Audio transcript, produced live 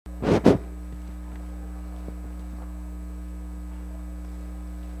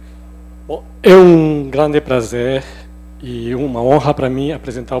Bom, é um grande prazer e uma honra para mim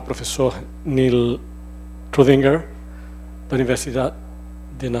apresentar o professor Neil Trudinger, da Universidade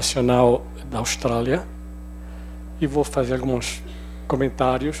Nacional da Austrália, e vou fazer alguns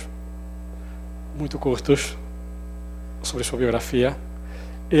comentários muito curtos sobre sua biografia.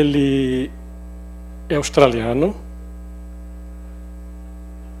 Ele é australiano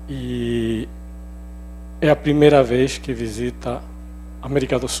e é a primeira vez que visita a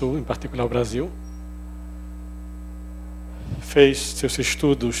América do Sul, em particular o Brasil. Fez seus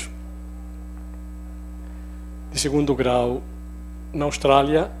estudos de segundo grau na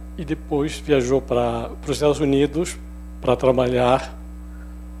Austrália e depois viajou para os Estados Unidos para trabalhar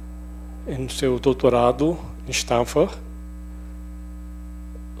em seu doutorado em Stanford,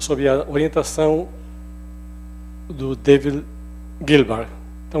 sob a orientação do David Gilbert.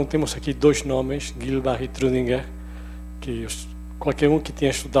 Então temos aqui dois nomes, Gilbert e Trudinger, que qualquer um que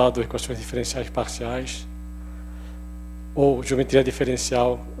tenha estudado equações diferenciais parciais ou geometria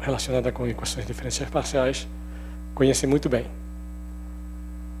diferencial relacionada com equações diferenciais parciais conhece muito bem.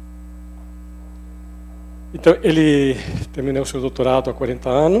 Então ele terminou seu doutorado há 40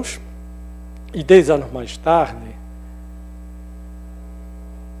 anos e 10 anos mais tarde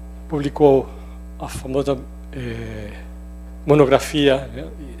publicou a famosa monografia, né,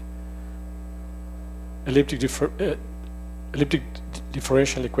 Elliptic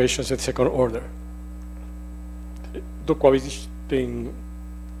Differential Equations at Second Order, do qual existem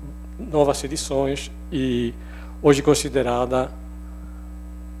novas edições e hoje considerada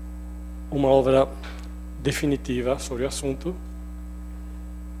uma obra definitiva sobre o assunto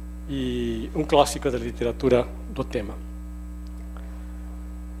e um clássico da literatura do tema.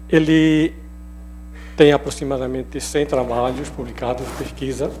 Ele tem aproximadamente 100 trabalhos publicados de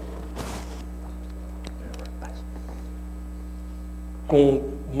pesquisa,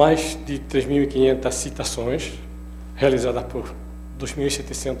 com mais de 3.500 citações, realizadas por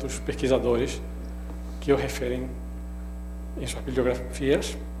 2.700 pesquisadores que o referem em suas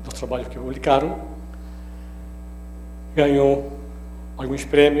bibliografias dos trabalhos que publicaram. Ganhou alguns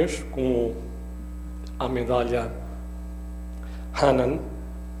prêmios, como a medalha Hannan,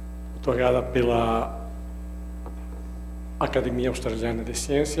 otorgada pela Academia Australiana de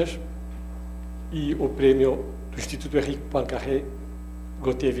Ciências, e o prêmio do Instituto Henrique Poincaré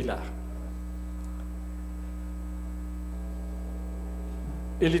Gauthier-Villard.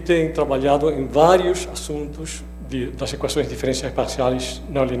 Ele tem trabalhado em vários assuntos das equações diferenciais parciais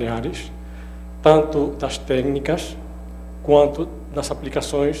não lineares, tanto das técnicas quanto das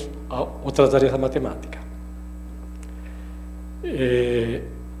aplicações a outras áreas da matemática.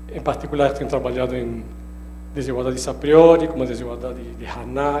 Em particular, tem trabalhado em desigualdades a priori, como a desigualdade de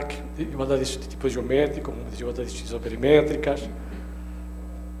Harnack, desigualdades de tipo geométrico, como desigualdades isoperimétricas.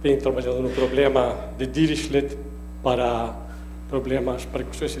 Tem trabalhado no problema de Dirichlet para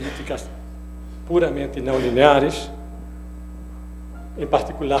equações elípticas puramente não lineares. Em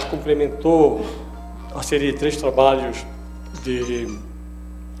particular, complementou a série de 3 trabalhos de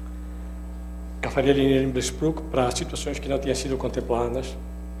Caffarelli-Nirenberg para situações que não tinham sido contempladas.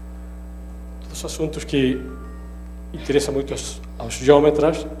 Todos assuntos que interessam muito aos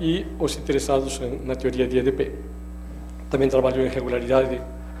geômetras e os interessados na teoria de EDP. Também trabalhou em regularidade,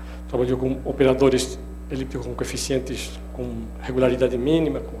 trabalhou com operadores elípticos com coeficientes com regularidade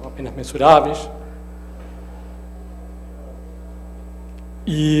mínima, com apenas mensuráveis.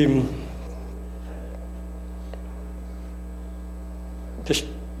 E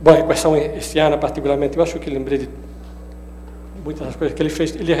bom, a equação hessiana, particularmente, eu acho que lembrei de muitas das coisas que ele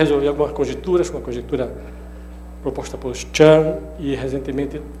fez. Ele resolveu algumas conjecturas, uma conjectura proposta por Chern, e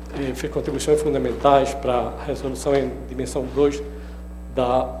recentemente fez contribuições fundamentais para a resolução em dimensão 2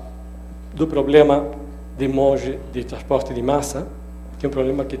 do problema de Monge de transporte de massa, que é um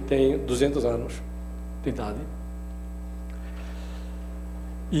problema que tem 200 anos de idade.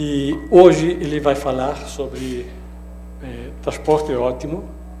 E hoje ele vai falar sobre transporte ótimo,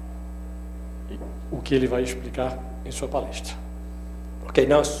 o que ele vai explicar em sua palestra. Okay,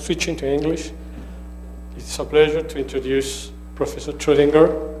 now switching to English, it's a pleasure to introduce Professor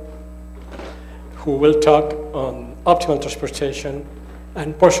Trudinger, who will talk on optimal transportation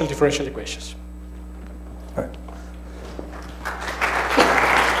and partial differential equations. All right.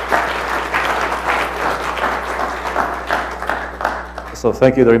 So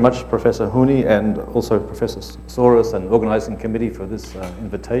thank you very much, Professor Hooney, and also Professor Soros and organizing committee for this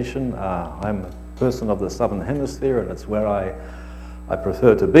invitation. I'm a person of the Southern Hemisphere, and it's where I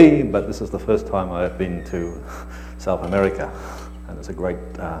prefer to be, but this is the first time I've been to South America, and it's a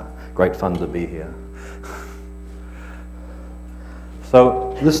great fun to be here.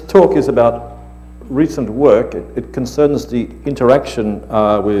 So this talk is about recent work. It concerns the interaction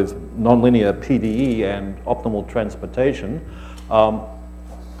with nonlinear PDE and optimal transportation.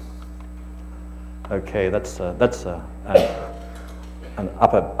 Okay, that's an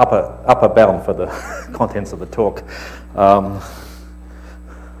upper bound for the contents of the talk.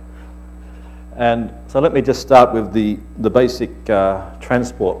 And so let me just start with the basic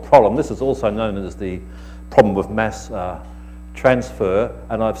transport problem. This is also known as the problem of mass transfer,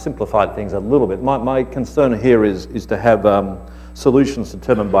 and I've simplified things a little bit. My concern here is to have solutions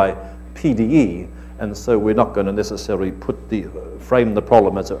determined by PDE, and so we're not going to necessarily frame the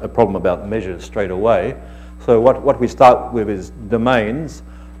problem as a problem about measures straight away. So what we start with is domains.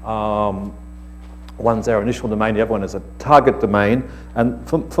 One's our initial domain, the other one is a target domain. And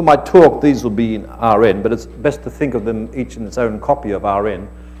for my talk, these will be in Rn, but it's best to think of them each in its own copy of Rn,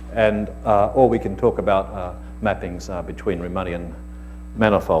 and or we can talk about mappings between Riemannian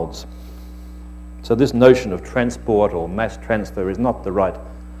manifolds. So this notion of transport or mass transfer is not the right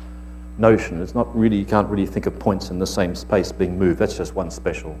notion. It's not really, you can't really think of points in the same space being moved. That's just one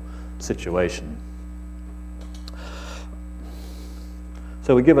special situation.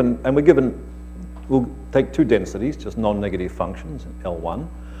 So we'll take two densities, just non-negative functions, L1,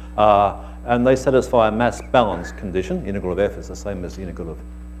 and they satisfy a mass balance condition. The integral of f is the same as the integral of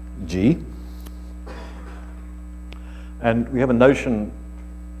g. And we have a notion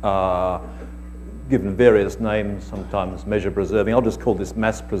given various names, sometimes measure preserving. I'll just call this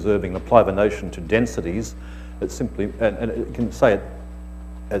mass preserving, apply the notion to densities. It's simply, and it can say it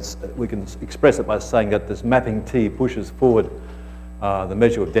as, we can express it by saying that this mapping T pushes forward the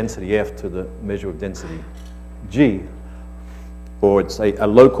measure of density F to the measure of density G, or it's a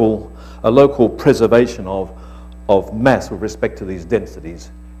local preservation of mass with respect to these densities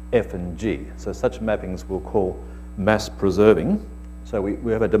F and G. So such mappings we'll call mass preserving. So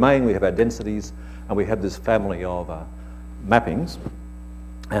we have a domain, we have our densities, and we have this family of mappings.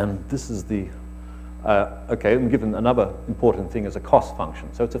 And this is the, okay, I'm given another important thing as a cost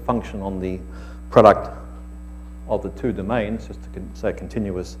function. So it's a function on the product of the two domains, just to say a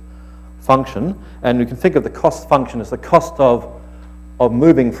continuous function. And you can think of the cost function as the cost of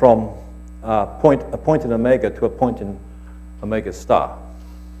moving from a point in omega to a point in omega star.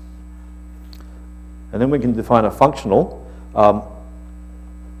 And then we can define a functional,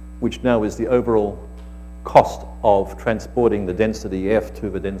 which now is the overall cost of transporting the density F to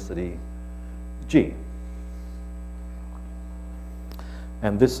the density G.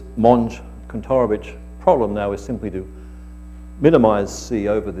 And this Monge-Kontorovich problem now is simply to minimize C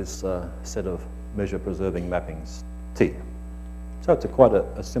over this set of measure-preserving mappings T. So it's quite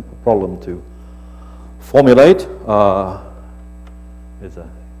a simple problem to formulate.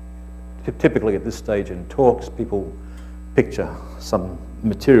 Typically at this stage in talks, people picture some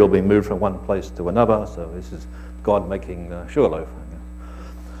material being moved from one place to another. So this is God making sugarloaf.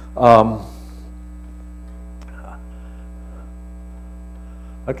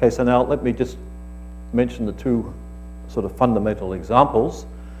 Okay, so now let me just mention the two sort of fundamental examples.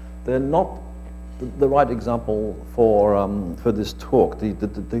 They're not the right example for this talk.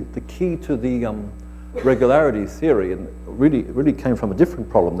 The key to the regularity theory and really came from a different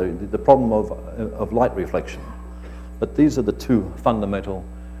problem, the problem of light reflection. But these are the two fundamental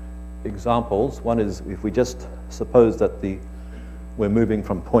examples. One is if we just suppose that we're moving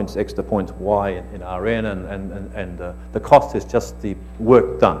from points X to points Y in Rn, and the cost is just the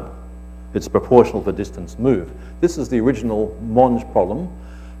work done. It's proportional to the distance moved. This is the original Monge problem,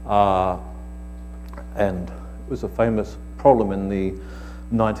 and it was a famous problem in the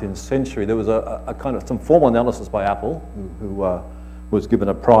 19th century. There was a kind of some formal analysis by Apple, who was given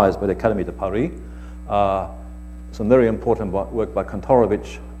a prize by the Académie de Paris. Some very important work by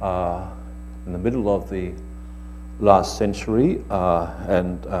Kontorovich in the middle of the last century,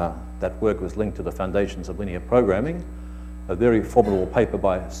 and that work was linked to the foundations of linear programming. A very formidable paper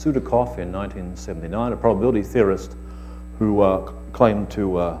by Sudakov in 1979, a probability theorist who claimed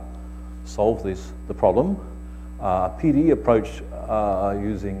to solve the problem. A PDE approach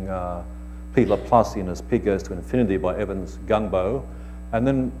using P Laplacian as P goes to infinity by Evans Gungbo. And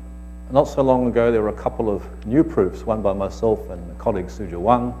then not so long ago there were a couple of new proofs, one by myself and a colleague Suzhou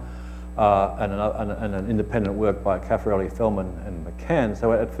Wang, and an independent work by Caffarelli, Feldman and McCann.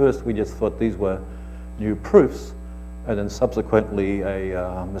 So at first we just thought these were new proofs, and then subsequently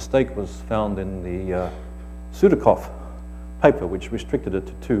a mistake was found in the Sudakov paper, which restricted it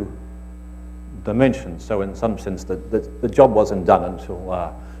to 2 dimensions. So in some sense the job wasn't done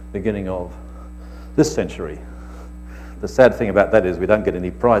until beginning of this century. the sad thing about that is we don't get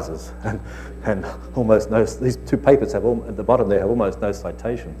any prizes, and almost no, these two papers have, at the bottom there, have almost no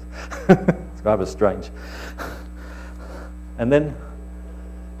citations. It's rather strange. And then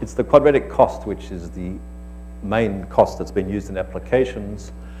it's the quadratic cost, which is the main cost that's been used in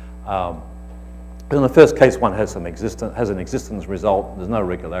applications. In the first case, one has an existence result. There's no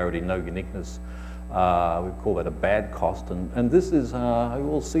regularity, no uniqueness. We call that a bad cost, and this is, you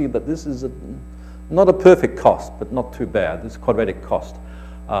will see that this is not a perfect cost, but not too bad. This quadratic cost.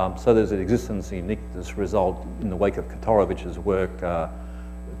 So there's an existence uniqueness result in the wake of Kotorovich's work,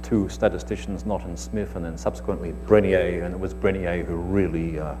 two statisticians, Knott and Smith, and then subsequently Brenier, and it was Brenier who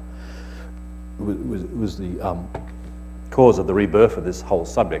really was the cause of the rebirth of this whole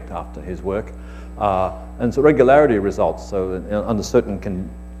subject after his work. And so regularity results, so under certain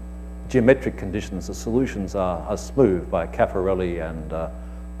geometric conditions, the solutions are smooth by Caffarelli and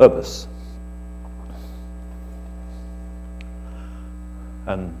Urbis.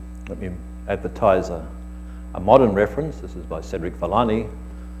 And let me advertise a modern reference. This is by Cedric Villani.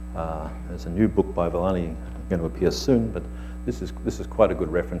 There's a new book by Villani going to appear soon, but this is quite a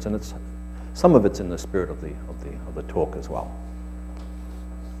good reference, and some of it's in the spirit of the talk as well.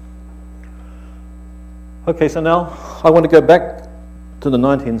 Okay, so now I want to go back to the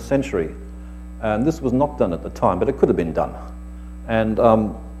 19th century, and this was not done at the time, but it could have been done, and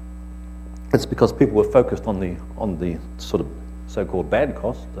it's because people were focused on the sort of so-called bad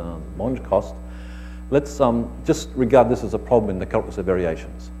cost, Monge cost. Let's just regard this as a problem in the calculus of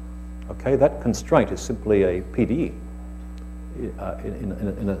variations. Okay, that constraint is simply a PDE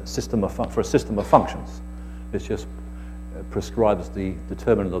in a system for a system of functions. It just prescribes the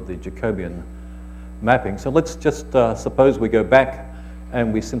determinant of the Jacobian mapping. So let's just suppose we go back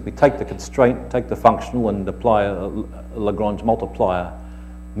and we simply take the constraint, take the functional, and apply a Lagrange multiplier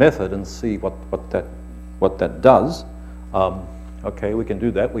method and see what that does. Okay, we can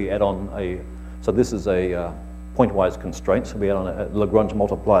do that. We add on so this is a pointwise constraint, so we add on a Lagrange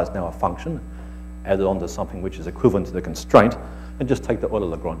multiplier is now a function, added on to something which is equivalent to the constraint, and just take the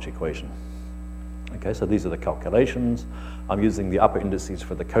Euler-Lagrange equation. Okay, so these are the calculations. I'm using the upper indices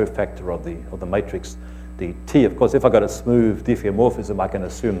for the cofactor of the matrix. The T, of course, if I've got a smooth diffeomorphism, I can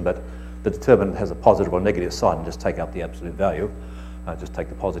assume that the determinant has a positive or negative sign and just take out the absolute value. Just take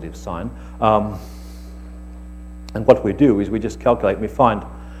the positive sign. And what we do is we just calculate, and we find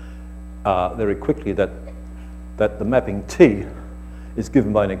very quickly that the mapping T is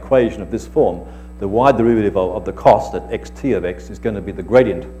given by an equation of this form. The y derivative of the cost at xt of x is going to be the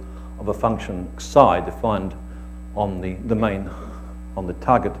gradient of a function psi defined on the domain, on the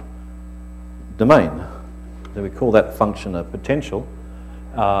target domain. So we call that function a potential.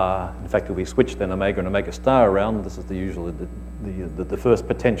 In fact, if we switch then omega and omega star around, this is the first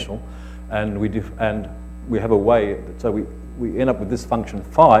potential, and we have a way, so we end up with this function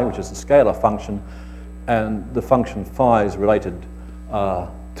phi, which is a scalar function, and the function phi is related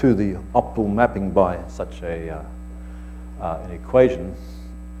to the optimal mapping by such an equation.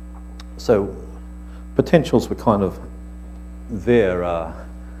 So potentials were kind of there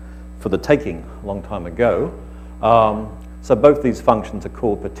for the taking a long time ago. So both these functions are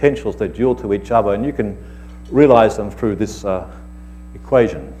called potentials. They're dual to each other, and you can realize them through this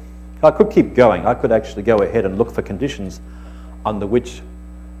equation. I could keep going. I could actually go ahead and look for conditions under which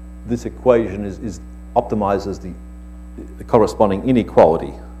this equation optimizes the corresponding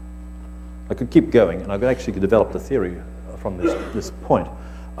inequality. I could keep going, and I could actually develop the theory from this point.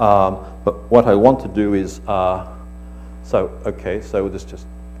 But what I want to do is, so this just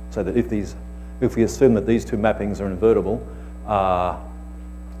so that if we assume that these two mappings are invertible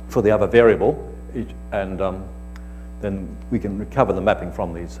for the other variable, then we can recover the mapping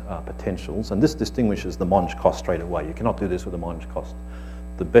from these potentials. And this distinguishes the Monge cost straight away. You cannot do this with the Monge cost.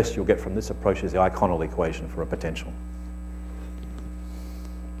 The best you'll get from this approach is the Eikonel equation for a potential.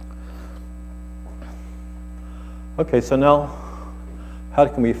 Okay, so now how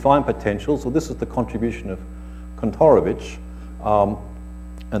can we find potentials? Well, this is the contribution of Kontorovich.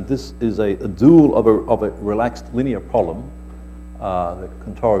 And this is a dual of a relaxed linear problem that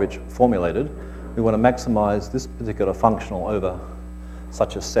Kontorovich formulated. We want to maximize this particular functional over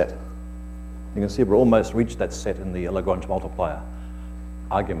such a set. You can see we've almost reached that set in the Lagrange multiplier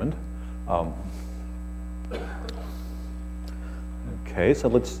argument. Okay, so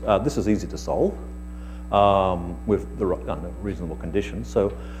let's. This is easy to solve with the reasonable conditions. So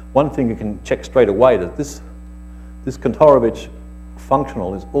one thing you can check straight away that this Kontorovich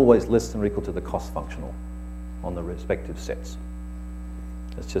functional is always less than or equal to the cost functional on the respective sets.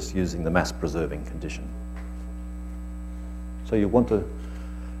 It's just using the mass preserving condition. So you want to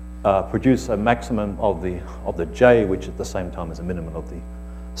produce a maximum of the J, which at the same time is a minimum of the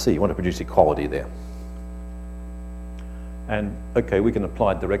C. You want to produce equality there. And okay, we can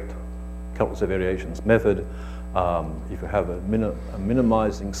apply direct calculus of variations method. If you have a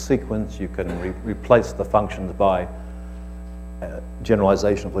minimizing sequence, you can replace the functions by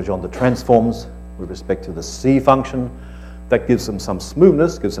generalization of Legendre transforms with respect to the C function. That gives them some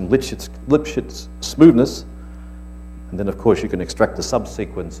smoothness, gives them Lipschitz smoothness. And then, of course, you can extract the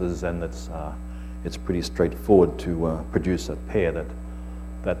subsequences, and it's pretty straightforward to produce a pair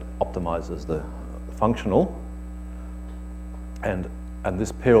that optimizes the functional. And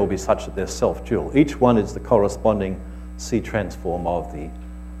this pair will be such that they're self-dual. Each one is the corresponding C transform of the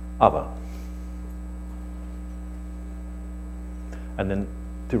other. And then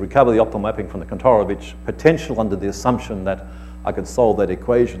to recover the optimal mapping from the Kantorovich potential under the assumption that I could solve that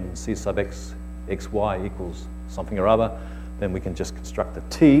equation, C sub x, xy equals something or other, then we can just construct a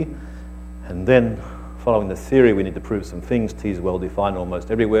T. And then, following the theory, we need to prove some things. T is well-defined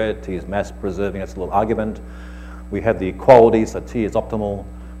almost everywhere. T is mass-preserving. That's a little argument. We have the equality, so T is optimal.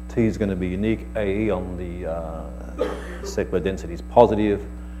 T is going to be unique AE on the set where density is positive.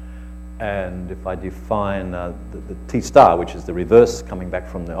 And if I define the T star, which is the reverse coming back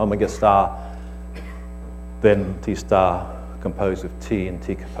from the omega star, then T star composed with T and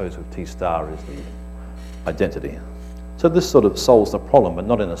T composed with T star is the identity. So this sort of solves the problem, but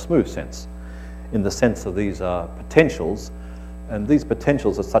not in a smooth sense. In the sense of these potentials, and these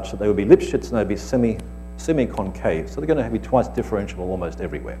potentials are such that they would be Lipschitz and they'd be semi-concave, so they're going to be twice differentiable almost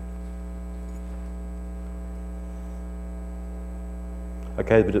everywhere.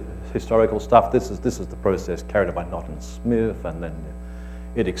 Okay, a bit of historical stuff. This is the process carried out by Knott and Smith, and then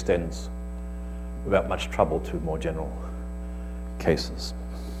it extends without much trouble to more general cases.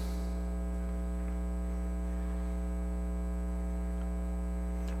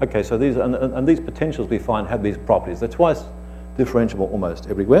 Okay, so these and these potentials we find have these properties. They're twice differentiable almost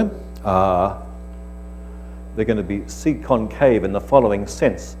everywhere. They're going to be C concave in the following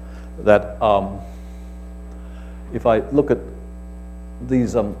sense, that if I look at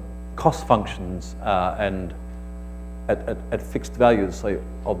these cost functions and at fixed values, say,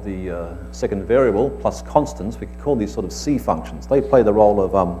 of the second variable plus constants, we could call these sort of C functions. They play the role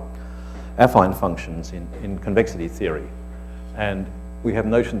of affine functions in convexity theory. And we have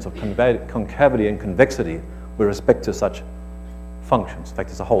notions of concavity and convexity with respect to such functions. In fact,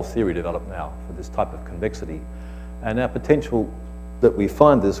 there's a whole theory developed now for this type of convexity. And our potential that we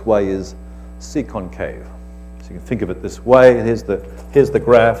find this way is C concave. So you can think of it this way. Here's the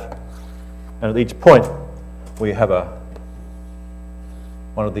graph. And at each point, we have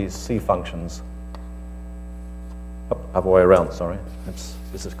one of these C functions. Other way around, sorry.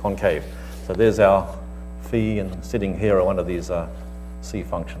 This is concave. So there's our phi, and sitting here are one of these C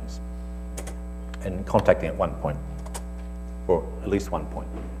functions, and contacting at one point, or at least one point.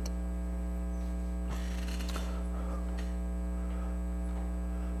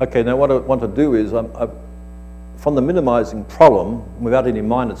 Okay, now what I want to do is, from the minimizing problem, without any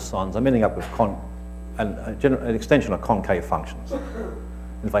minus signs, I'm ending up with an extension of concave functions.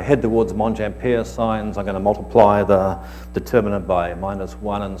 And if I head towards Monge-Ampere signs, I'm going to multiply the determinant by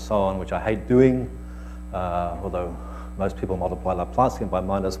 -1 and so on, which I hate doing, although most people multiply Laplacian by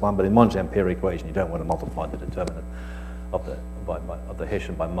 -1, but in Monge-Ampere equation, you don't want to multiply the determinant of the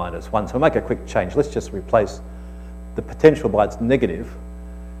Hessian by -1. So we'll make a quick change. Let's just replace the potential by its negative,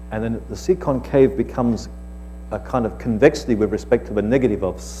 and then the C concave becomes a kind of convexity with respect to the negative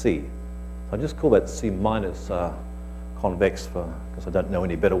of C. So I just call that C minus convex, because I don't know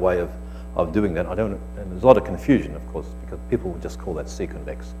any better way of doing that. And there's a lot of confusion, of course, because people would just call that C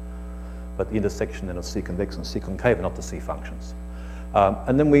convex. But the intersection then of C convex and C concave are not the C functions.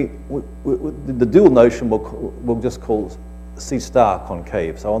 And then the dual notion we'll just call C star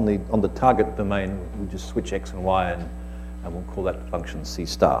concave. So on the target domain, we just switch X and Y, and we'll call that function C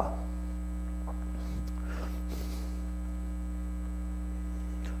star.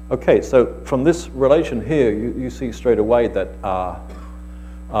 Okay, so from this relation here, you see straight away that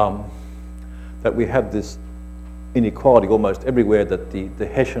that we have this inequality almost everywhere, that the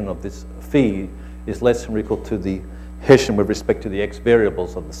Hessian of this phi is less than or equal to the Hessian with respect to the x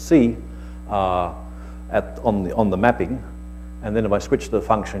variables of the C on the mapping. And then if I switch to the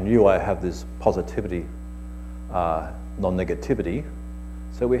function u, I have this positivity, non-negativity.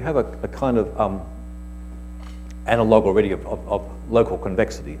 So we have a kind of analog already of local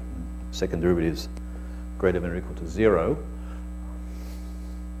convexity. Second derivative is greater than or equal to 0.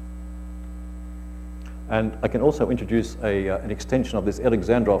 And I can also introduce an extension of this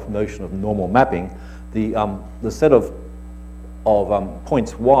Alexandrov notion of normal mapping. The set of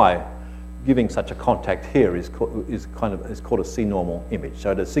points y giving such a contact here is called a C-normal image.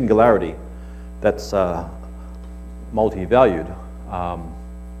 So the singularity that's multi-valued,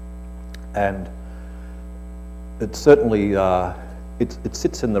 and it certainly it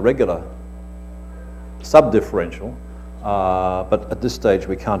sits in the regular subdifferential, but at this stage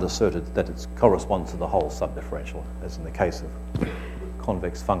we can't assert it that it corresponds to the whole subdifferential, as in the case of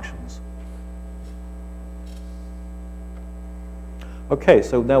convex functions. Okay,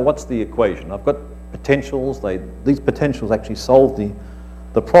 so now what's the equation? I've got potentials. These potentials actually solve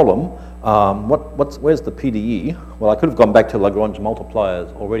the problem. Where's the PDE? Well, I could have gone back to Lagrange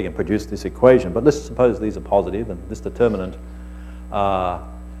multipliers already and produced this equation, but let's suppose these are positive and this determinant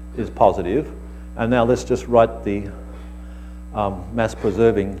is positive. And now let's just write the mass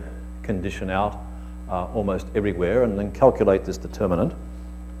preserving condition out almost everywhere and then calculate this determinant.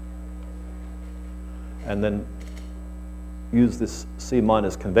 And then use this C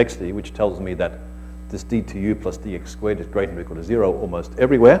minus convexity, which tells me that this d2u plus dx squared is greater than or equal to 0 almost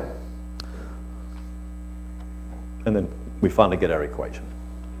everywhere. And then we finally get our equation.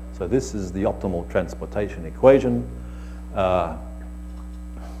 So this is the optimal transportation equation. And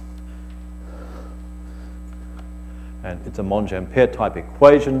it's a Monge-Ampere type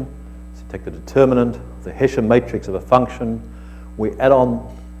equation. So take the determinant, the Hessian matrix of a function. We add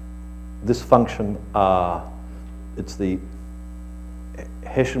on this function, it's the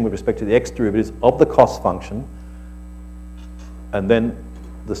Hessian with respect to the x derivatives of the cost function, and then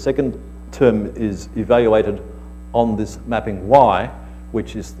the second term is evaluated on this mapping y,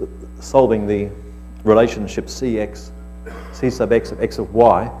 which is solving the relationship C sub x of x of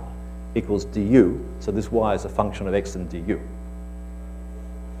y equals du. So this y is a function of x and du.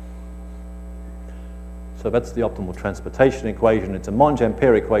 So that's the optimal transportation equation. It's a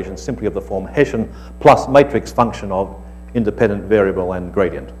Monge-Ampere equation simply of the form Hessian plus matrix function of independent variable and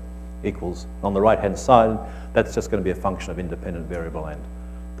gradient equals, on the right-hand side, that's just going to be a function of independent variable and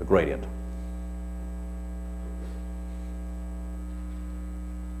the gradient.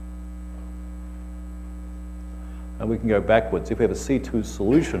 And we can go backwards. If we have a C2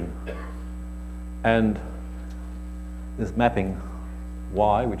 solution and this mapping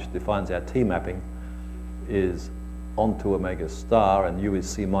y, which defines our T mapping, is onto omega star and u is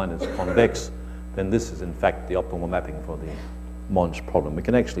C minus convex, then this is in fact the optimal mapping for the Monge problem. We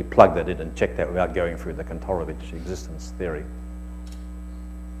can actually plug that in and check that without going through the Kantorovich existence theory.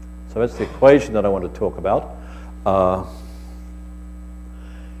 So that's the equation that I want to talk about. So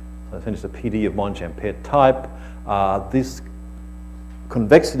I finished the PD of Monge-Ampere type. This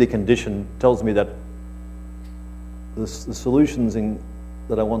convexity condition tells me that the solutions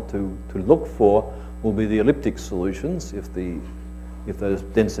that I want to look for will be the elliptic solutions if those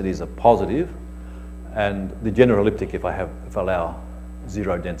densities are positive, and the general elliptic if I allow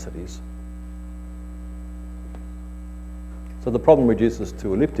zero densities. So the problem reduces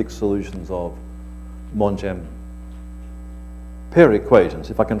to elliptic solutions of Monge-Ampere equations.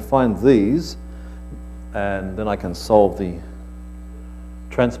 If I can find these, and then I can solve the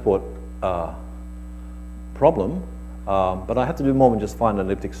transport problem, but I have to do more than just find an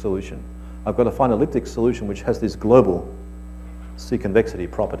elliptic solution. I've got to find an elliptic solution which has this global C convexity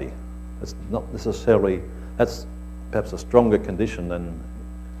property. It's not necessarily, that's perhaps a stronger condition than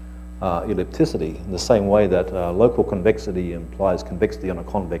ellipticity, in the same way that local convexity implies convexity on a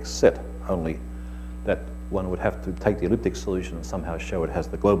convex set, only that one would have to take the elliptic solution and somehow show it has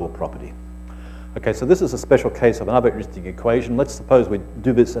the global property. Okay, so this is a special case of another interesting equation. Let's suppose we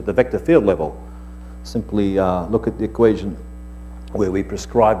do this at the vector field level. Simply look at the equation where we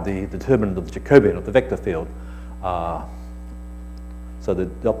prescribe the determinant of the Jacobian of the vector field. So the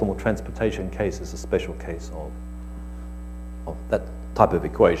optimal transportation case is a special case of that type of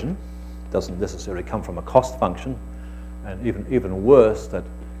equation. It doesn't necessarily come from a cost function, and even worse, that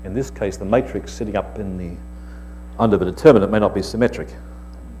in this case the matrix sitting up under the determinant may not be symmetric.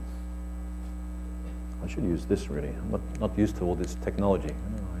 I should use this really. I'm not used to all this technology.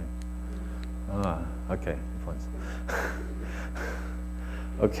 Okay, fine.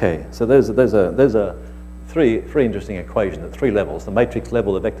 Okay, so there's a three interesting equations at three levels: the matrix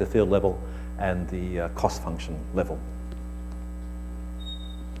level, the vector field level, and the cost function level.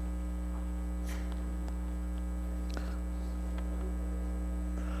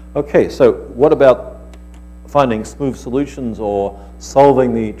 Okay, so what about finding smooth solutions or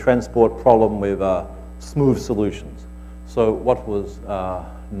solving the transport problem with smooth solutions? So what was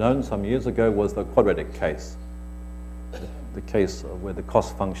known some years ago was the quadratic case, the case where the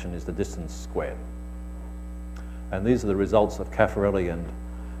cost function is the distance squared. And these are the results of Caffarelli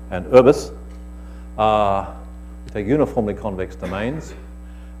and Urbis. take uniformly convex domains,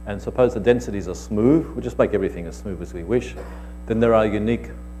 and suppose the densities are smooth. We'll just make everything as smooth as we wish. Then there are unique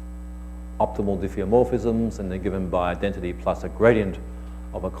optimal diffeomorphisms, and they're given by identity plus a gradient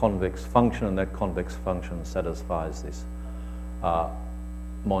of a convex function, and that convex function satisfies this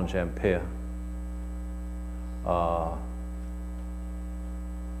Monge-Ampere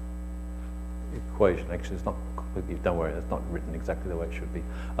equation. Actually, it's not completely, don't worry, it's not written exactly the way it should be.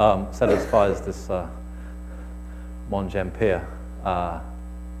 Satisfies this Monge-Ampere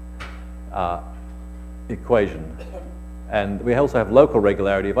equation. And we also have local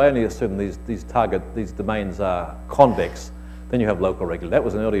regularity. If I only assume these domains are convex, then you have local regularity. That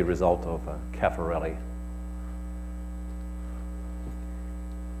was an early result of Caffarelli.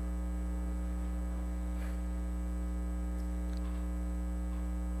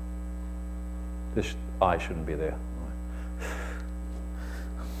 This I shouldn't be there.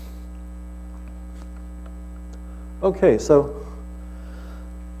 Okay, so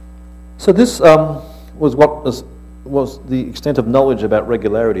this was what was the extent of knowledge about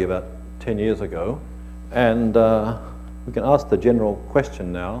regularity about 10 years ago, and we can ask the general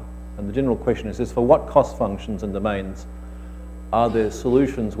question now, and the general question is this: for what cost functions and domains are there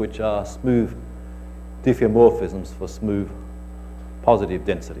solutions which are smooth diffeomorphisms for smooth positive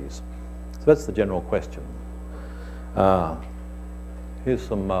densities? So that's the general question. Here's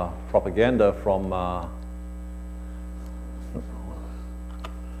some propaganda from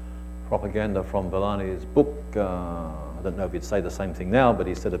Villani's book. I don't know if he'd say the same thing now, but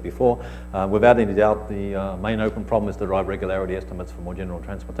he said it before. Without any doubt, the main open problem is to derive regularity estimates for more general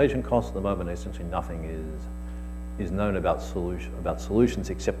transportation costs. At the moment, essentially nothing is known about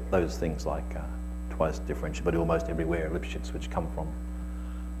solutions except those things like twice differential, but almost everywhere Lipschitz, which come from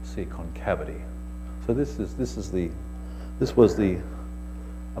C concavity. So this was a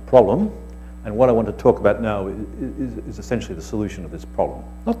problem, and what I want to talk about now is essentially the solution of this problem.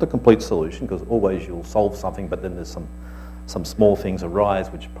 Not the complete solution, because always you'll solve something, but then there's some small things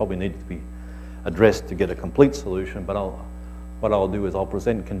arise which probably need to be addressed to get a complete solution. But what I'll do is I'll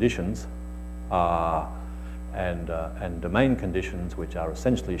present conditions and domain conditions which are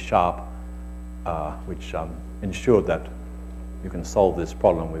essentially sharp, which ensure that you can solve this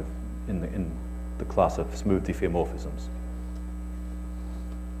problem in the class of smooth diffeomorphisms.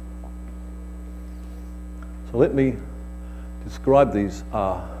 So let me describe these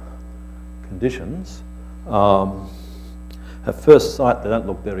conditions. At first sight, they don't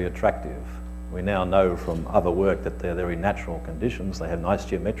look very attractive. We now know from other work that they're very natural conditions. They have nice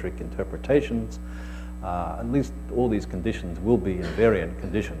geometric interpretations. At least all these conditions will be invariant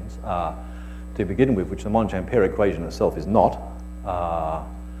conditions to begin with, which the Monge-Ampere equation itself is not.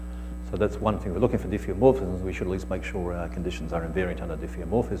 So that's one thing. We're looking for diffeomorphisms. We should at least make sure our conditions are invariant under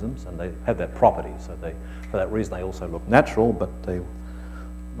diffeomorphisms, and they have that property. So for that reason, they also look natural, but there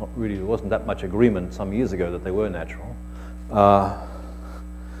wasn't that much agreement some years ago that they were natural.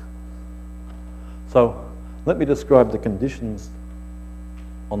 So let me describe the conditions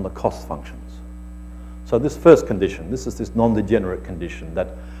on the cost functions. So this first condition, this is this non-degenerate condition. That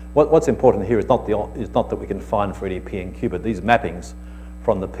what's important here is not that we can find for any P and Q, but these mappings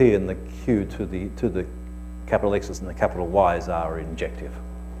from the P and the Q to the capital X's and the capital Y's are injective.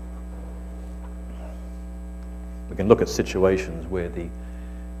 We can look at situations where the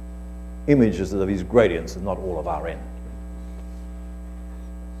images of these gradients are not all of Rn.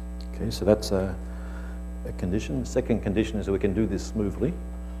 Okay, so that's a condition. The second condition is that we can do this smoothly.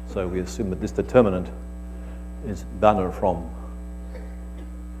 So we assume that this determinant is bounded from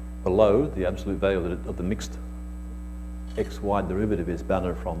below, the absolute value of the mixed xy derivative is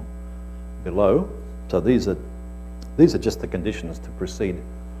bounded from below. So these are just the conditions to proceed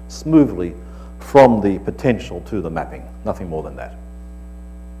smoothly from the potential to the mapping, nothing more than that.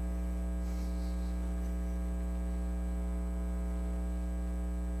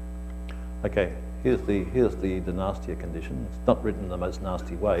 Okay, here's the nastier condition. It's not written in the most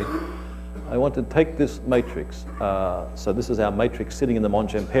nasty way. I want to take this matrix. So this is our matrix sitting in the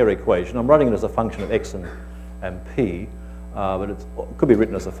Monge-Ampere equation. I'm writing it as a function of x and p, but it could be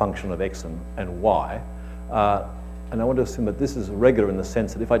written as a function of x and y. And I want to assume that this is regular in the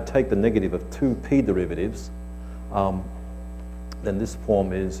sense that if I take the negative of two p derivatives, then this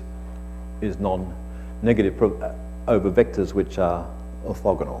form is non-negative over vectors which are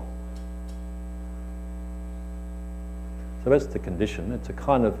orthogonal. So that's the condition. It's a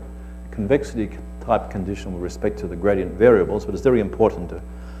kind of convexity type condition with respect to the gradient variables, but it's very important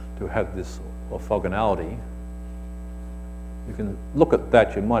to have this orthogonality. You can look at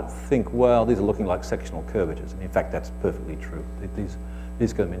that, you might think, well, these are looking like sectional curvatures. And in fact, that's perfectly true.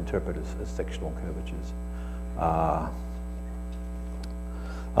 These can be interpreted as sectional curvatures.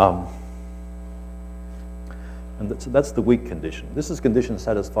 And that's the weak condition. This is condition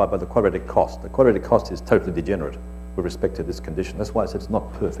satisfied by the quadratic cost. The quadratic cost is totally degenerate with respect to this condition. That's why I said it's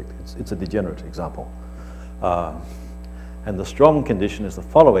not perfect. It's a degenerate example. And the strong condition is the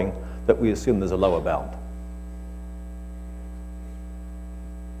following, that we assume there's a lower bound.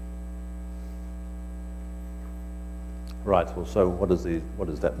 Right, well, so what does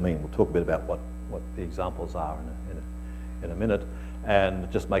that mean? We'll talk a bit about what the examples are in a minute,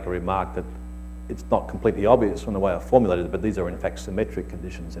 and just make a remark that it's not completely obvious from the way I formulated it, but these are in fact symmetric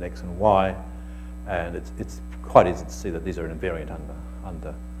conditions in x and y, and it's quite easy to see that these are invariant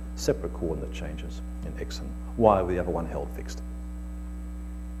under separate coordinate changes in x and y, with the other one held fixed.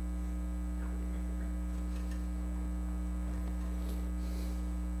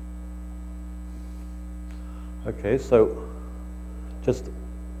 Okay, so just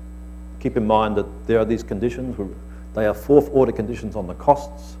keep in mind that there are these conditions. They are fourth order conditions on the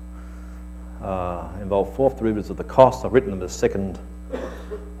costs, involve fourth derivatives of the costs. I've written them as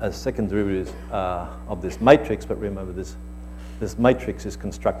second derivatives of this matrix, but remember this matrix is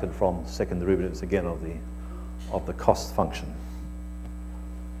constructed from second derivatives again of the cost function.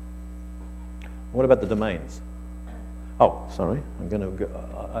 What about the domains? Oh, sorry, I'm going to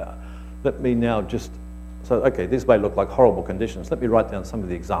go, let me now just. So, okay, these may look like horrible conditions. Let me write down some of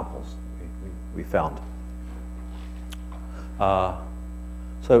the examples we found.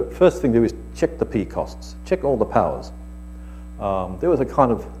 So first thing to do is check the p costs. Check all the powers. There was a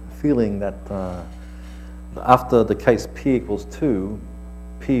kind of feeling that after the case p equals 2,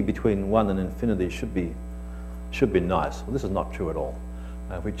 p between 1 and infinity should be nice. Well, this is not true at all.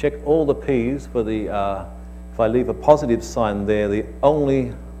 If we check all the p's for the, if I leave a positive sign there, the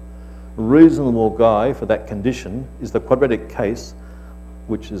only reasonable guy for that condition is the quadratic case,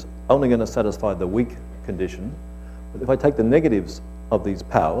 which is only going to satisfy the weak condition. But if I take the negatives of these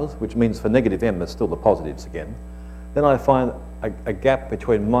powers, which means for negative m it's still the positives again, then I find a gap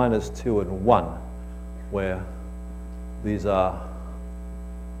between -2 and 1, where these are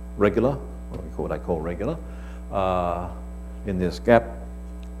regular, what I call regular, in this gap,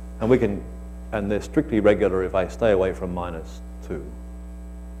 and they're strictly regular if I stay away from -2.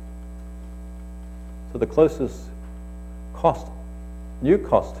 So the closest new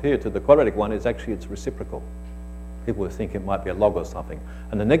cost here to the quadratic one is actually its reciprocal. People would think it might be a log or something.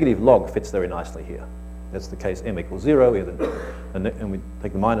 And the negative log fits very nicely here. That's the case m equals 0, and we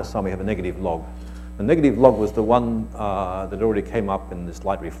take the minus sign, we have a negative log. The negative log was the one that already came up in this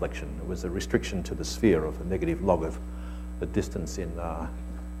light reflection. It was a restriction to the sphere of a negative log of the distance in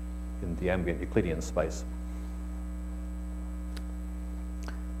the ambient Euclidean space.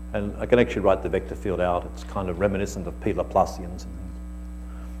 And I can actually write the vector field out. It's kind of reminiscent of P Laplacians.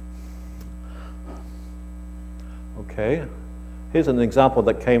 Okay, here's an example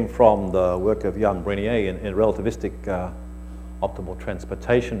that came from the work of Jan Brenier in relativistic optimal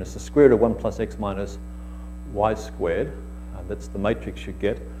transportation. It's the square root of 1 plus x minus y squared. That's the matrix you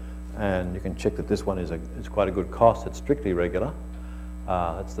get. And you can check that this one is quite a good cost. It's strictly regular.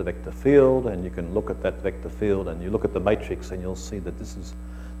 That's the vector field, and you can look at that vector field, and you look at the matrix, and you'll see that this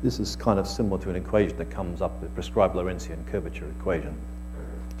is kind of similar to an equation that comes up, the prescribed Lorentzian curvature equation,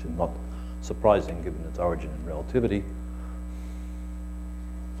 which is not surprising given its origin in relativity.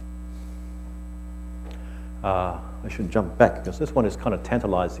 I should jump back because this one is kind of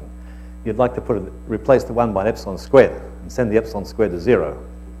tantalizing. You'd like to replace the 1 by an epsilon squared and send the epsilon squared to 0.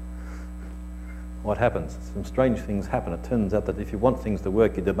 What happens? Some strange things happen. It turns out that if you want things to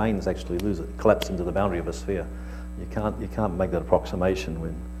work, your domains actually collapse into the boundary of a sphere. You can't make that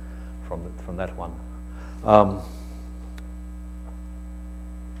approximation from that one.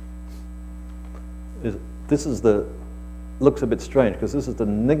 This looks a bit strange because this is the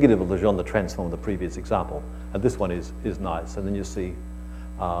negative of Legendre transform of the previous example, and this one is nice. And then you see,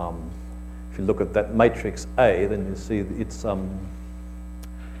 if you look at that matrix A, then you see it's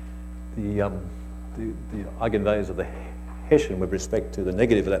the eigenvalues of the Hessian with respect to the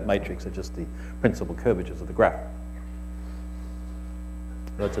negative of that matrix are just the principal curvatures of the graph.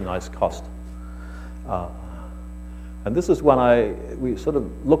 That's a nice cost. And this is one we sort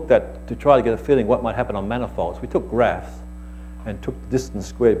of looked at to try to get a feeling what might happen on manifolds. We took graphs and took the distance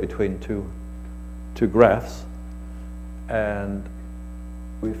squared between two graphs, and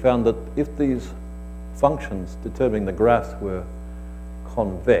we found that if these functions determining the graphs were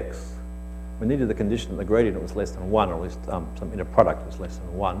convex, we needed the condition that the gradient was less than 1, or at least some inner product was less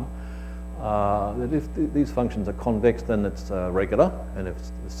than 1. That if these functions are convex, then it's regular, and if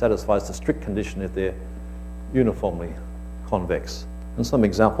it satisfies the strict condition if they're uniformly convex. And some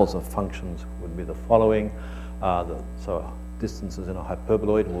examples of functions would be the following. So distances in a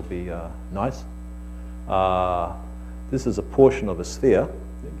hyperboloid will be nice. This is a portion of a sphere.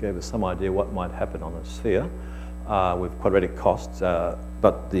 It gave us some idea what might happen on a sphere with quadratic costs,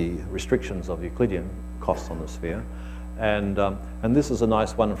 but the restrictions of Euclidean costs on the sphere. And this is a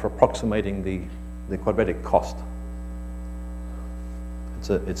nice one for approximating the quadratic cost.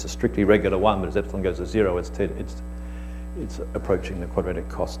 It's a strictly regular one, but as epsilon goes to 0, it's approaching the quadratic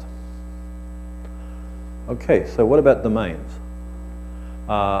cost. Okay, so what about domains?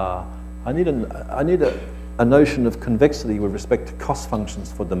 I need a notion of convexity with respect to cost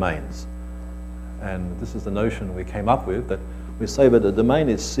functions for domains. And this is the notion we came up with, that we say that a domain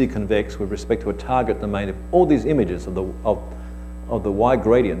is C-convex with respect to a target domain if all these images of the y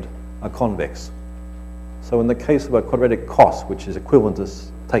gradient are convex. So in the case of a quadratic cost, which is equivalent to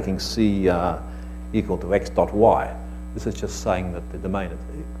taking C equal to x dot y, this is just saying that the domain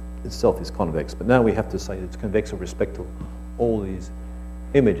itself is convex. But now we have to say it's convex with respect to all these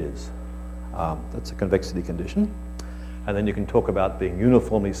images. That's a convexity condition. And then you can talk about being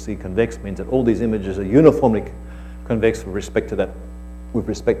uniformly C-convex, means that all these images are uniformly convex with respect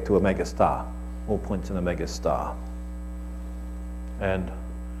to omega star, all points in omega star. And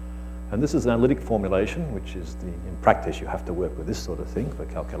this is an analytic formulation, which is in practice you have to work with this sort of thing for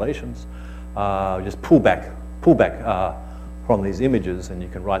calculations. Just pull back from these images, and you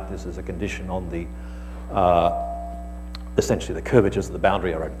can write this as a condition on the essentially the curvatures of the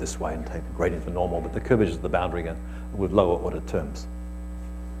boundary. I wrote it this way and take the gradient for normal, but the curvatures of the boundary are with lower order terms.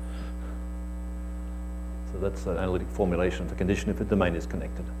 So that's an analytic formulation of the condition if a domain is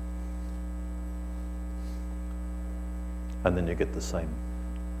connected. And then you get the same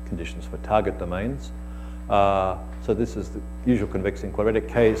conditions for target domains. So this is the usual convex in quadratic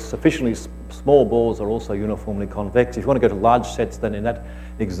case. Sufficiently small balls are also uniformly convex. If you want to go to large sets, then in that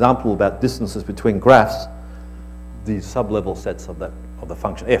example about distances between graphs, the sub-level sets of the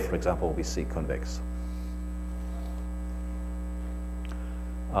function f, for example, will be C-convex.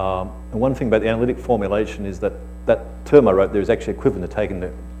 And one thing about the analytic formulation is that term I wrote there is actually equivalent to taking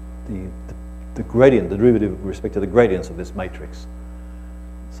the gradient, the derivative with respect to the gradients of this matrix.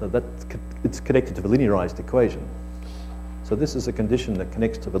 So it's connected to the linearized equation. So this is a condition that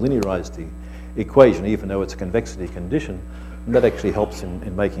connects to the linearized equation, even though it's a convexity condition, and that actually helps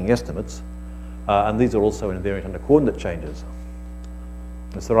in making estimates. And these are also invariant under coordinate changes.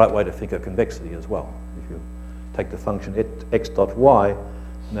 It's the right way to think of convexity as well. If you take the function x dot y,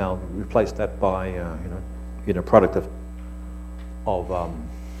 now replace that by a product of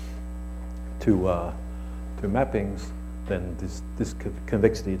two mappings, then this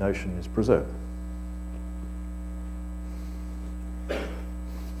convexity notion is preserved.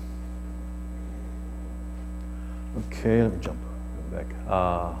 Okay, let me jump back.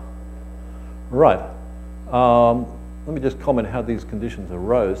 Right. Let me just comment how these conditions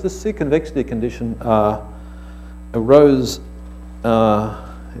arose. This C convexity condition arose.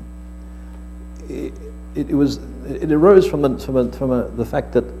 It arose from the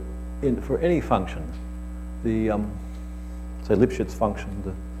fact that for any function, say Lipschitz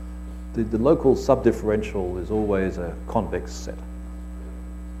function, the local subdifferential is always a convex set,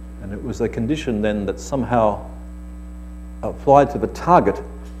 and it was a condition then that somehow applied to the target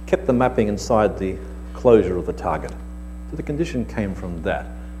kept the mapping inside the closure of the target. So the condition came from that,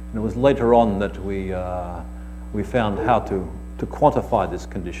 and it was later on that we found how to quantify this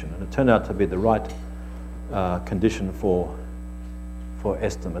condition, and it turned out to be the right condition for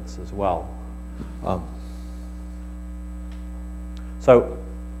estimates as well. So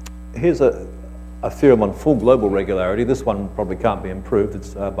here's a theorem on full global regularity. This one probably can't be improved.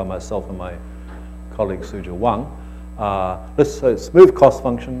 It's by myself and my colleague Sujia Wang. Let's say smooth cost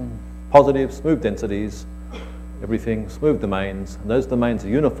function, positive, smooth densities, everything, smooth domains, and those domains are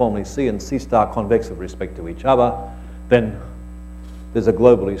uniformly C and C star convex with respect to each other. Then there's a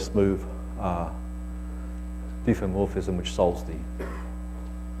globally smooth diffeomorphism which solves the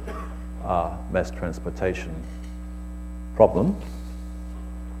mass transportation problem.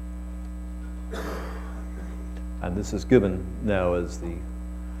 And this is given now as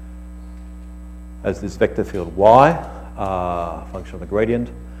this vector field y, function of the gradient,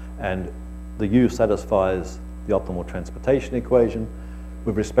 and the U satisfies the optimal transportation equation.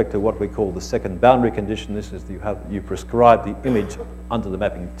 With respect to what we call the second boundary condition, this is you prescribe the image under the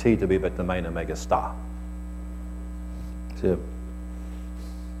mapping T to be that domain omega star. So,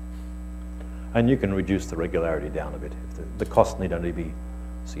 and you can reduce the regularity down a bit. If the cost need only be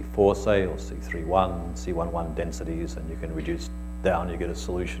C4, say, or C31, C11 densities, and you can reduce down, you get a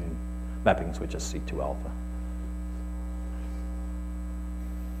solution mappings which are C2 alpha.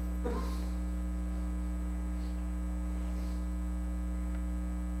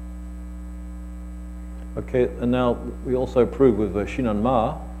 Okay, and now we also proved with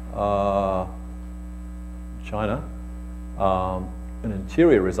Xinanma, China, an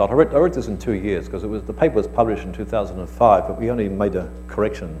interior result. I wrote this in 2 years because the paper was published in 2005, but we only made a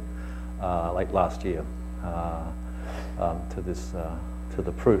correction late last year to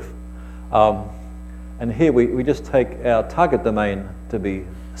the proof. And here we just take our target domain to be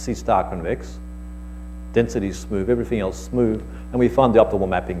C star convex, density smooth, everything else smooth, and we find the optimal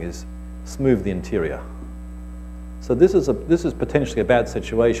mapping is smooth the interior. So this is potentially a bad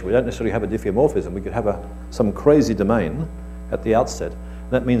situation. We don't necessarily have a diffeomorphism. We could have some crazy domain at the outset.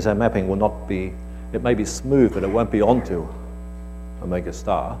 That means our mapping will not be, it may be smooth, but it won't be onto omega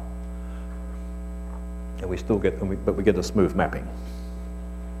star. And we still get, but we get a smooth mapping.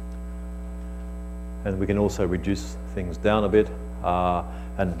 And we can also reduce things down a bit.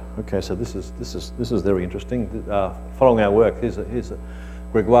 And okay, so this is very interesting. Following our work, here's a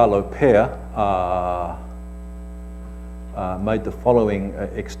Gregoire-Lopere made the following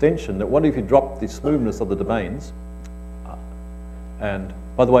extension, that what if you drop the smoothness of the domains, and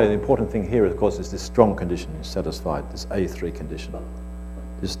by the way, the important thing here, of course, is this strong condition is satisfied, this A3 condition.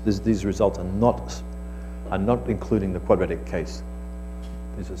 These results are not including the quadratic case.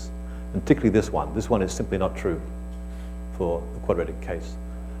 And particularly this one. This one is simply not true for the quadratic case.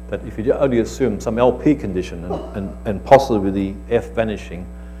 That if you only assume some LP condition and possibly the F vanishing,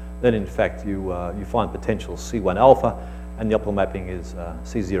 then in fact you find potential C1 alpha, and the optimal mapping is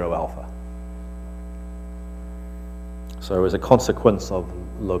C0 alpha. So as a consequence of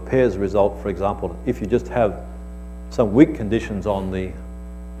Lopere's result, for example, if you just have some weak conditions on the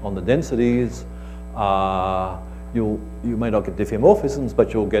densities, you may not get diffeomorphisms,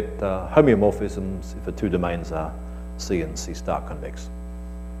 but you'll get homeomorphisms if the two domains are C and C star convex.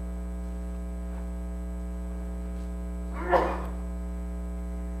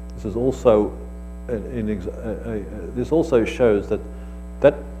 This is also this also shows that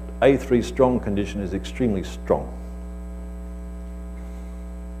A3 strong condition is extremely strong.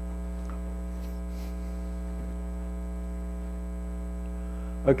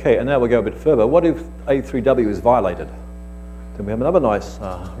 Okay, and now we'll go a bit further. What if A3W is violated? Then we have another nice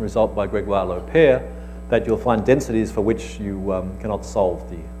result by Gregoire-Lopere, that you'll find densities for which you cannot solve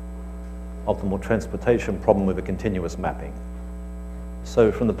the optimal transportation problem with a continuous mapping.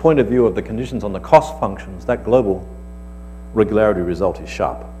 So from the point of view of the conditions on the cost functions, that global regularity result is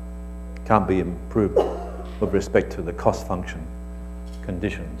sharp. Can't be improved with respect to the cost function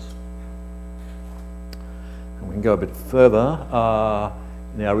conditions. And we can go a bit further.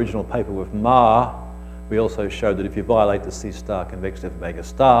 In our original paper with Ma, we also showed that if you violate the C star convexity of omega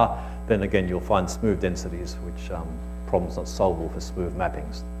star, then again you'll find smooth densities, which problems not solvable for smooth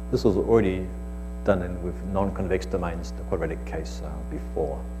mappings. This was already done with non-convex domains, the quadratic case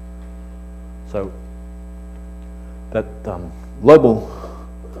before. So that global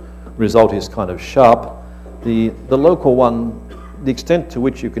result is kind of sharp. The local one, the extent to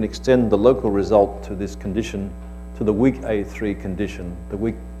which you can extend the local result to this condition, to the weak A3 condition, the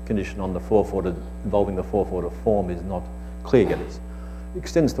weak condition on the fourth order, involving the fourth order form, is not clear yet. It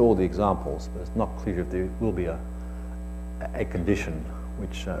extends to all the examples, but it's not clear if there will be a condition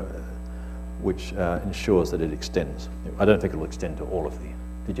which ensures that it extends. I don't think it will extend to all of the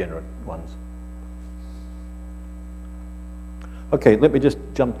degenerate ones. Okay, let me just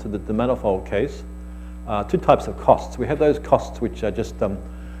jump to the manifold case. Two types of costs. We have those costs which are just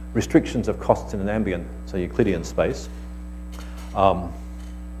restrictions of costs in an ambient, so Euclidean space.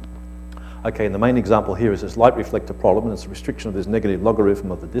 Okay, and the main example here is this light reflector problem, and it's a restriction of this negative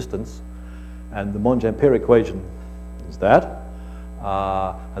logarithm of the distance. And the Monge-Ampere equation is that.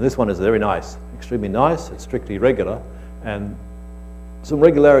 And this one is very nice, extremely nice. It's strictly regular, and some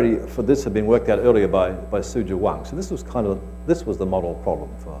regularity for this had been worked out earlier by Suzhou Wang. So this was the model problem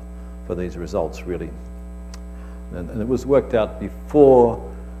for these results, really. And it was worked out before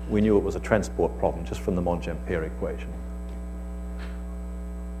we knew it was a transport problem, just from the Monge-Ampere equation.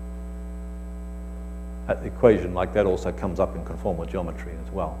 That equation like that also comes up in conformal geometry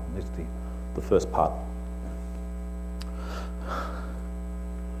as well. This is the first part.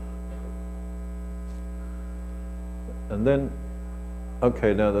 And then,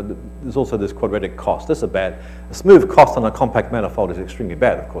 okay, now there's also this quadratic cost. This is a smooth cost on a compact manifold is extremely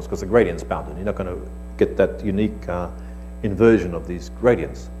bad, of course, because the gradient's bounded. You're not going to get that unique inversion of these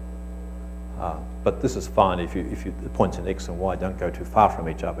gradients. But this is fine if the points in x and y don't go too far from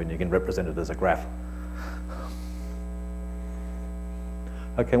each other, and you can represent it as a graph.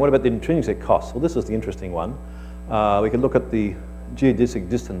 Okay, what about the intrinsic cost? Well, this is the interesting one. We can look at the geodesic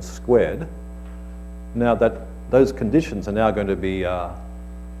distance squared. Now that those conditions are now going to be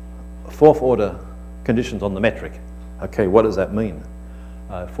fourth order conditions on the metric. Okay, what does that mean?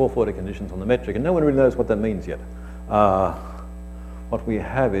 440 conditions on the metric, and no one really knows what that means yet. What we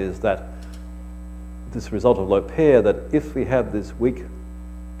have is that this result of low pair, that if we have this weak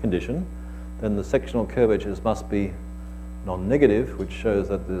condition, then the sectional curvatures must be non-negative, which shows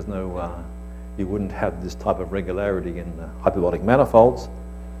that there's no, you wouldn't have this type of regularity in hyperbolic manifolds.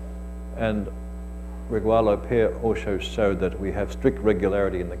 And Gregoire low pair also showed that we have strict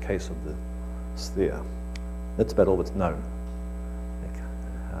regularity in the case of the sphere. That's about all that's known.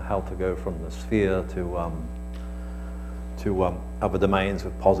 How to go from the sphere to other domains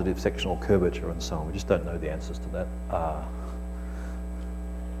with positive sectional curvature and so on. We just don't know the answers to that.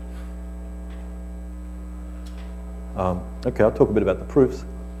 Okay, I'll talk a bit about the proofs.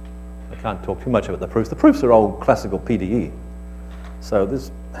 I can't talk too much about the proofs. The proofs are all classical PDE. So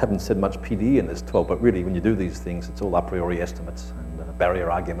this, haven't said much PDE in this talk, but really when you do these things, it's all a priori estimates and barrier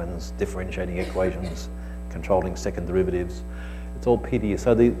arguments, differentiating equations, controlling second derivatives. It's all PDE.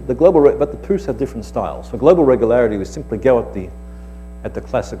 So the global, but the proofs have different styles. For global regularity, we simply go at the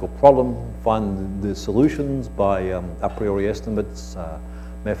classical problem, find the solutions by a priori estimates,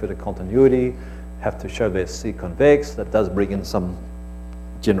 method of continuity, have to show they're C-convex. That does bring in some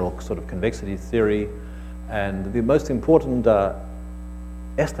general sort of convexity theory. And the most important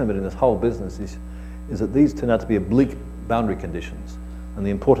estimate in this whole business is that these turn out to be oblique boundary conditions. And the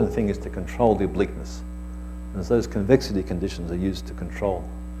important thing is to control the obliqueness. And so those convexity conditions are used to control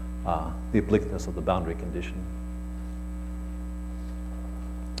the obliqueness of the boundary condition.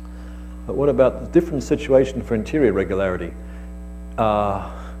 But what about the different situation for interior regularity?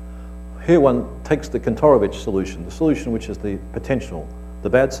 Here one takes the Kantorovich solution, the solution which is the potential, the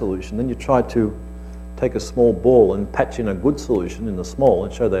bad solution. Then you try to take a small ball and patch in a good solution in the small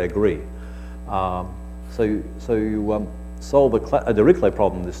and show they agree. So you solve a Dirichlet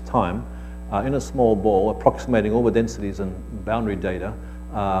problem this time in a small ball, approximating all the densities and boundary data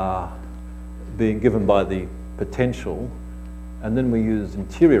being given by the potential, and then we use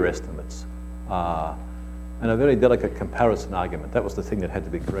interior estimates and a very delicate comparison argument. That was the thing that had to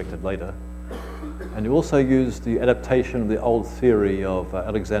be corrected later. And you also use the adaptation of the old theory of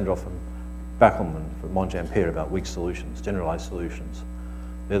Alexandrov and Bachelman for Monge-Ampere about weak solutions, generalized solutions.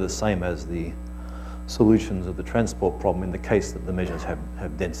 They're the same as the solutions of the transport problem in the case that the measures have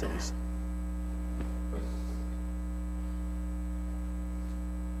densities.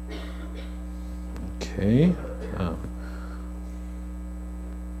 Okay.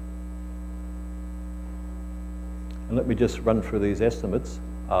 And let me just run through these estimates.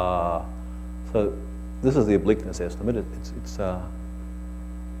 So this is the obliqueness estimate.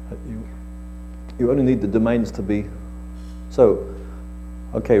 You only need the domains to be, so,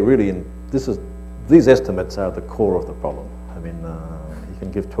 okay, really, these estimates are the core of the problem. I mean, you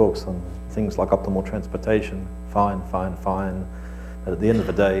can give talks on things like optimal transportation, fine. But at the end of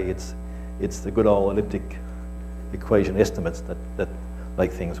the day, it's the good old elliptic equation estimates that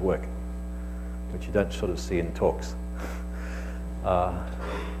make things work, which you don't sort of see in talks.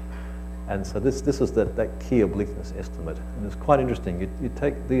 And so this is that key obliqueness estimate, and it's quite interesting. You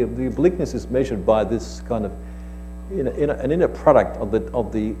take the obliqueness is measured by this kind of an inner product of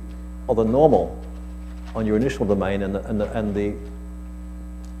the normal on your initial domain and the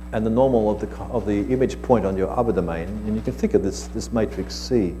normal of the image point on your other domain, and you can think of this matrix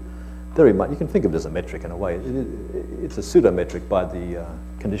C very much. You can think of it as a metric in a way. It's a pseudo metric by the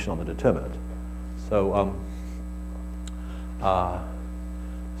condition on the determinant. So.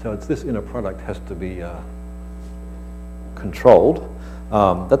 So it's this inner product has to be controlled.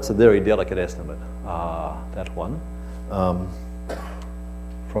 That's a very delicate estimate, that one.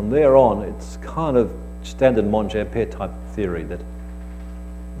 From there on, it's kind of standard Monge-Ampere type theory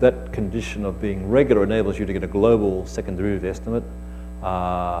that condition of being regular enables you to get a global second derivative estimate.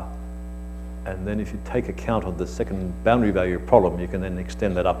 And then if you take account of the second boundary value problem, you can then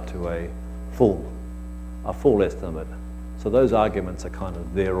extend that up to a full estimate. So those arguments are kind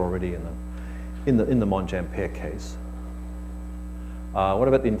of there already in the Monge-Ampere case. What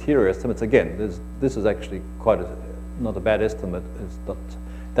about the interior estimates? Again, this is actually not a bad estimate.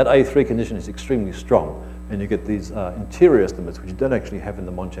 That A3 condition is extremely strong, and you get these interior estimates, which you don't actually have in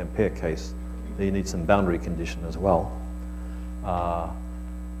the Monge-Ampere case. You need some boundary condition as well.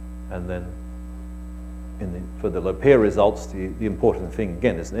 And then for the low pair results, the important thing,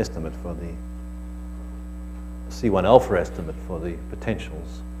 again, is an estimate for the C1 alpha estimate for the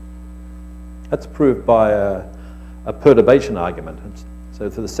potentials. That's proved by a perturbation argument. So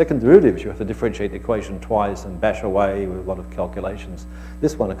for the second derivatives, you have to differentiate the equation twice and bash away with a lot of calculations.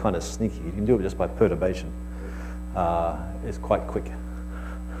 This one are kind of sneaky. You can do it just by perturbation. It's quite quick.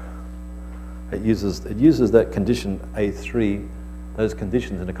 It uses that condition A3, those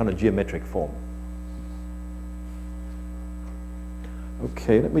conditions in a kind of geometric form.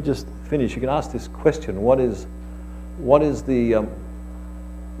 Okay, let me just finish. You can ask this question: what is the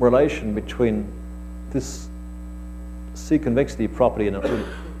relation between this C convexity property and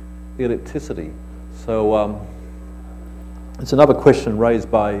ellipticity? So it's another question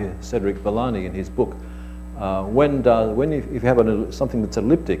raised by Cedric Villani in his book. If you have something that's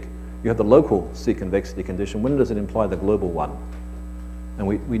elliptic, you have the local C convexity condition. When does it imply the global one? And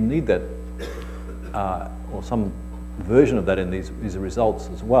we need that, or some version of that in these results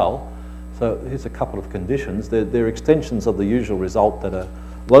as well. So here's a couple of conditions. They're extensions of the usual result that a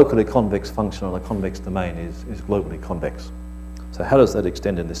locally convex function on a convex domain is globally convex. So how does that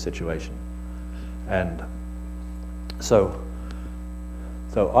extend in this situation? And so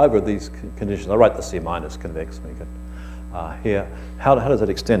either of these conditions, I write the C minus convex, make it here. How does that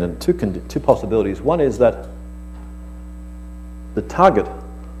extend? And two possibilities. One is that the target,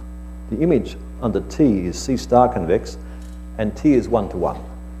 the image under T is C star convex, and T is 1-to-1.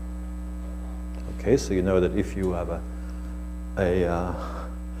 Okay, so you know that if you have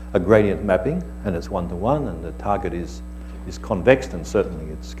a gradient mapping and it's 1-to-1, and the target is convex, then certainly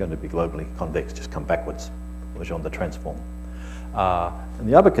it's going to be globally convex. Just come backwards, Legendre transform. And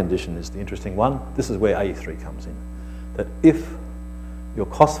the other condition is the interesting one. This is where A3 comes in. That if your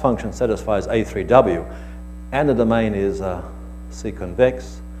cost function satisfies A3W and the domain is C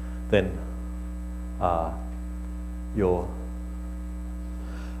convex, then your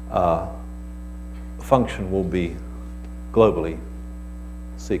function will be globally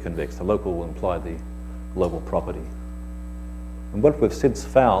C convex. The local will imply the global property. And what we've since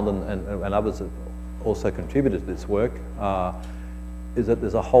found, and others have also contributed to this work, is that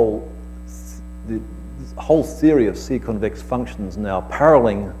there's a whole theory of C convex functions now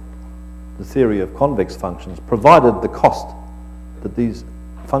paralleling the theory of convex functions, provided the cost that these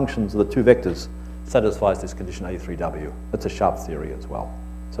functions, the two vectors, satisfies this condition A3W. That's a sharp theory as well.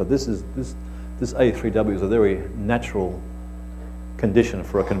 So this A3W is a very natural condition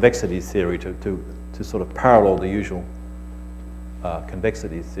for a convexity theory to sort of parallel the usual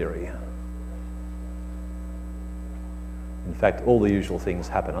convexity theory. In fact, all the usual things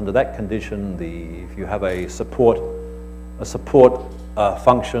happen. Under that condition, if you have a support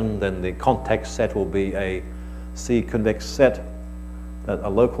function, then the context set will be a C convex set. A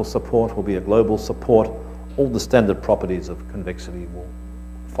local support will be a global support. All the standard properties of convexity will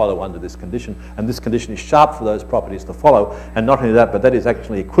follow under this condition, and this condition is sharp for those properties to follow. And not only that, but that is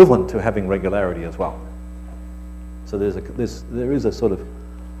actually equivalent to having regularity as well. So there is a sort of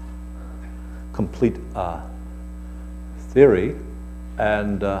complete theory.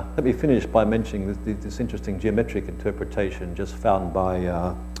 And let me finish by mentioning this interesting geometric interpretation just found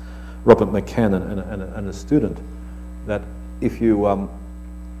by Robert McCann and a student, that if you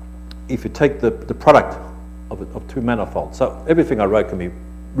take the product of two manifolds, so everything I wrote can be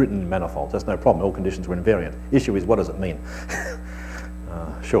written in manifolds, that's no problem, all conditions were invariant. Issue is, what does it mean?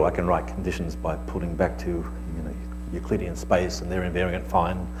 Sure, I can write conditions by pulling back to Euclidean space and they're invariant,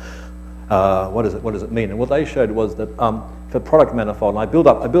 fine. What does it mean? And what they showed was that for product manifold, and I build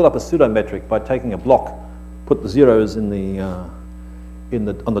up a pseudometric by taking a block, put the zeros on the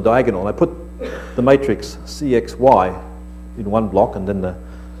diagonal, and I put the matrix CXY in one block and then the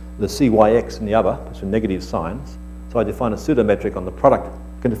CYX in the other, which are negative signs. So I define a pseudometric on the product.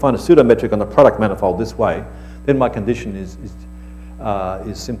 I can define a pseudometric on the product manifold this way. Then my condition is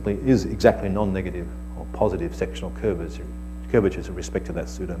exactly non-negative or positive sectional curvatures in respect to that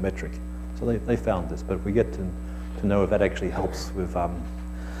pseudometric. So they found this, but we get to know if that actually helps with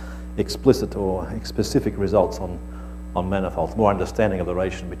explicit or specific results on manifolds, more understanding of the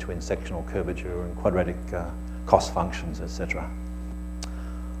relation between sectional curvature and quadratic cost functions, etc.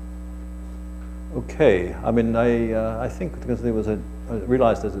 Okay, I mean, I think because I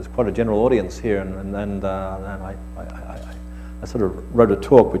realized there's quite a general audience here, and I sort of wrote a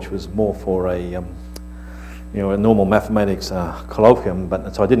talk which was more for a normal mathematics colloquium,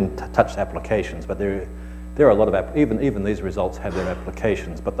 but so I didn't touch applications. But there are a lot of even these results have their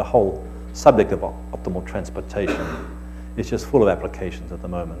applications. But the whole subject of optimal transportation is just full of applications at the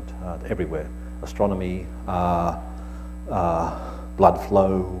moment, everywhere. Astronomy, blood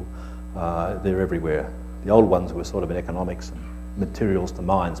flow. They're everywhere. The old ones were sort of in economics and materials to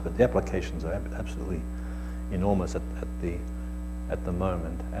mines, but the applications are absolutely enormous at the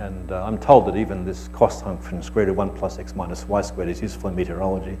moment. And I'm told that even this cost function square root of 1 plus x minus y squared is useful in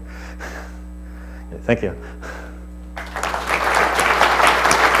meteorology. Yeah, thank you.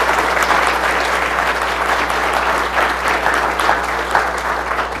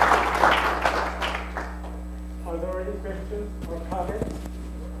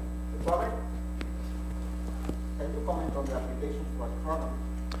 from the applications to astronomy.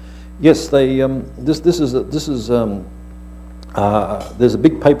 Yes, they, there's a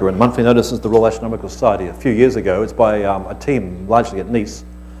big paper in Monthly Notices of the Royal Astronomical Society a few years ago. It's by a team largely at Nice,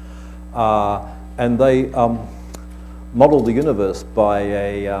 and they modelled the universe by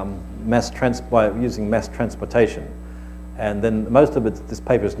using mass transportation. And then most of this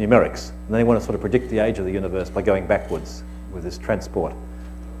paper is numerics, and they want to sort of predict the age of the universe by going backwards with this transport.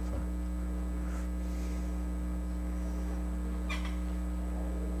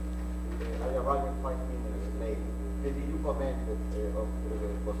 I arrived 5 minutes late. Maybe you commented on the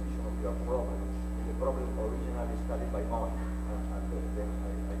position of your problem. The problem originally studied by Monge, and then I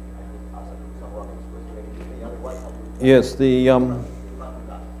would ask you some erroneous question. Otherwise, I would. Yes, the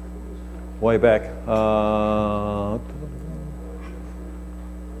way back.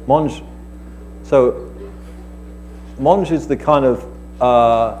 Monge. So Monge is the kind of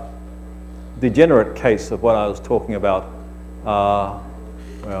degenerate case of what I was talking about.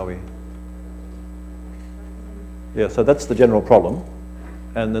 Where are we? Yeah, so that's the general problem,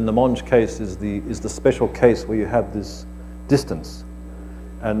 and then the Monge case is the special case where you have this distance,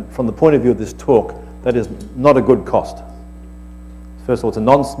 and from the point of view of this talk, that is not a good cost. First of all, it's a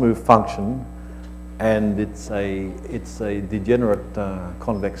non-smooth function, and it's a degenerate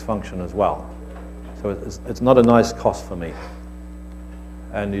convex function as well. So it's not a nice cost for me,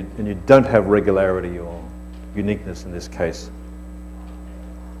 and you don't have regularity or uniqueness in this case.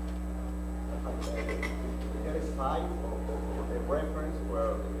 Reference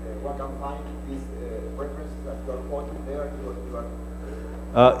where one can find these references that you are quoting there.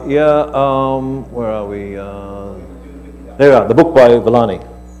 Where are we? There we are, the book by Villani.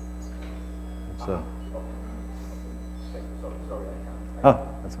 So. Sorry, I can't. Oh,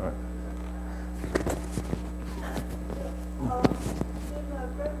 that's all right. In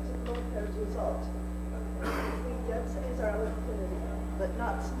Brent's Lopez result, the densities are infinity, but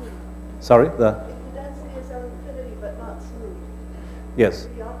not smooth. Sorry, If the densities are infinity, but not smooth. yes,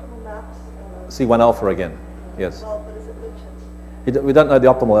 The optimal maps. C1 alpha again. Yes. Well, but is it Lipschitz? We don't know the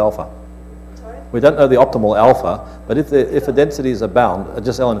optimal alpha. Sorry? We don't know the optimal alpha, but if the densities are bound,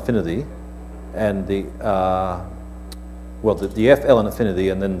 just L infinity, and the F L infinity,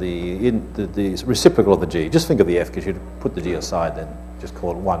 and then the reciprocal of the G. Just think of the F because you'd put the G aside, then just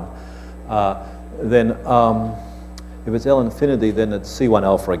call it 1. Then if it's L infinity, then it's C1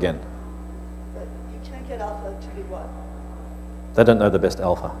 alpha again. But you can't get alpha to be what? They don't know the best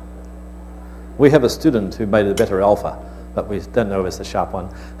alpha. We have a student who made a better alpha, but we don't know if it's the sharp one.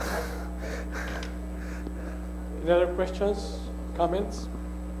 Any other questions, comments?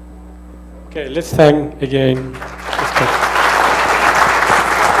 Okay, let's thank again.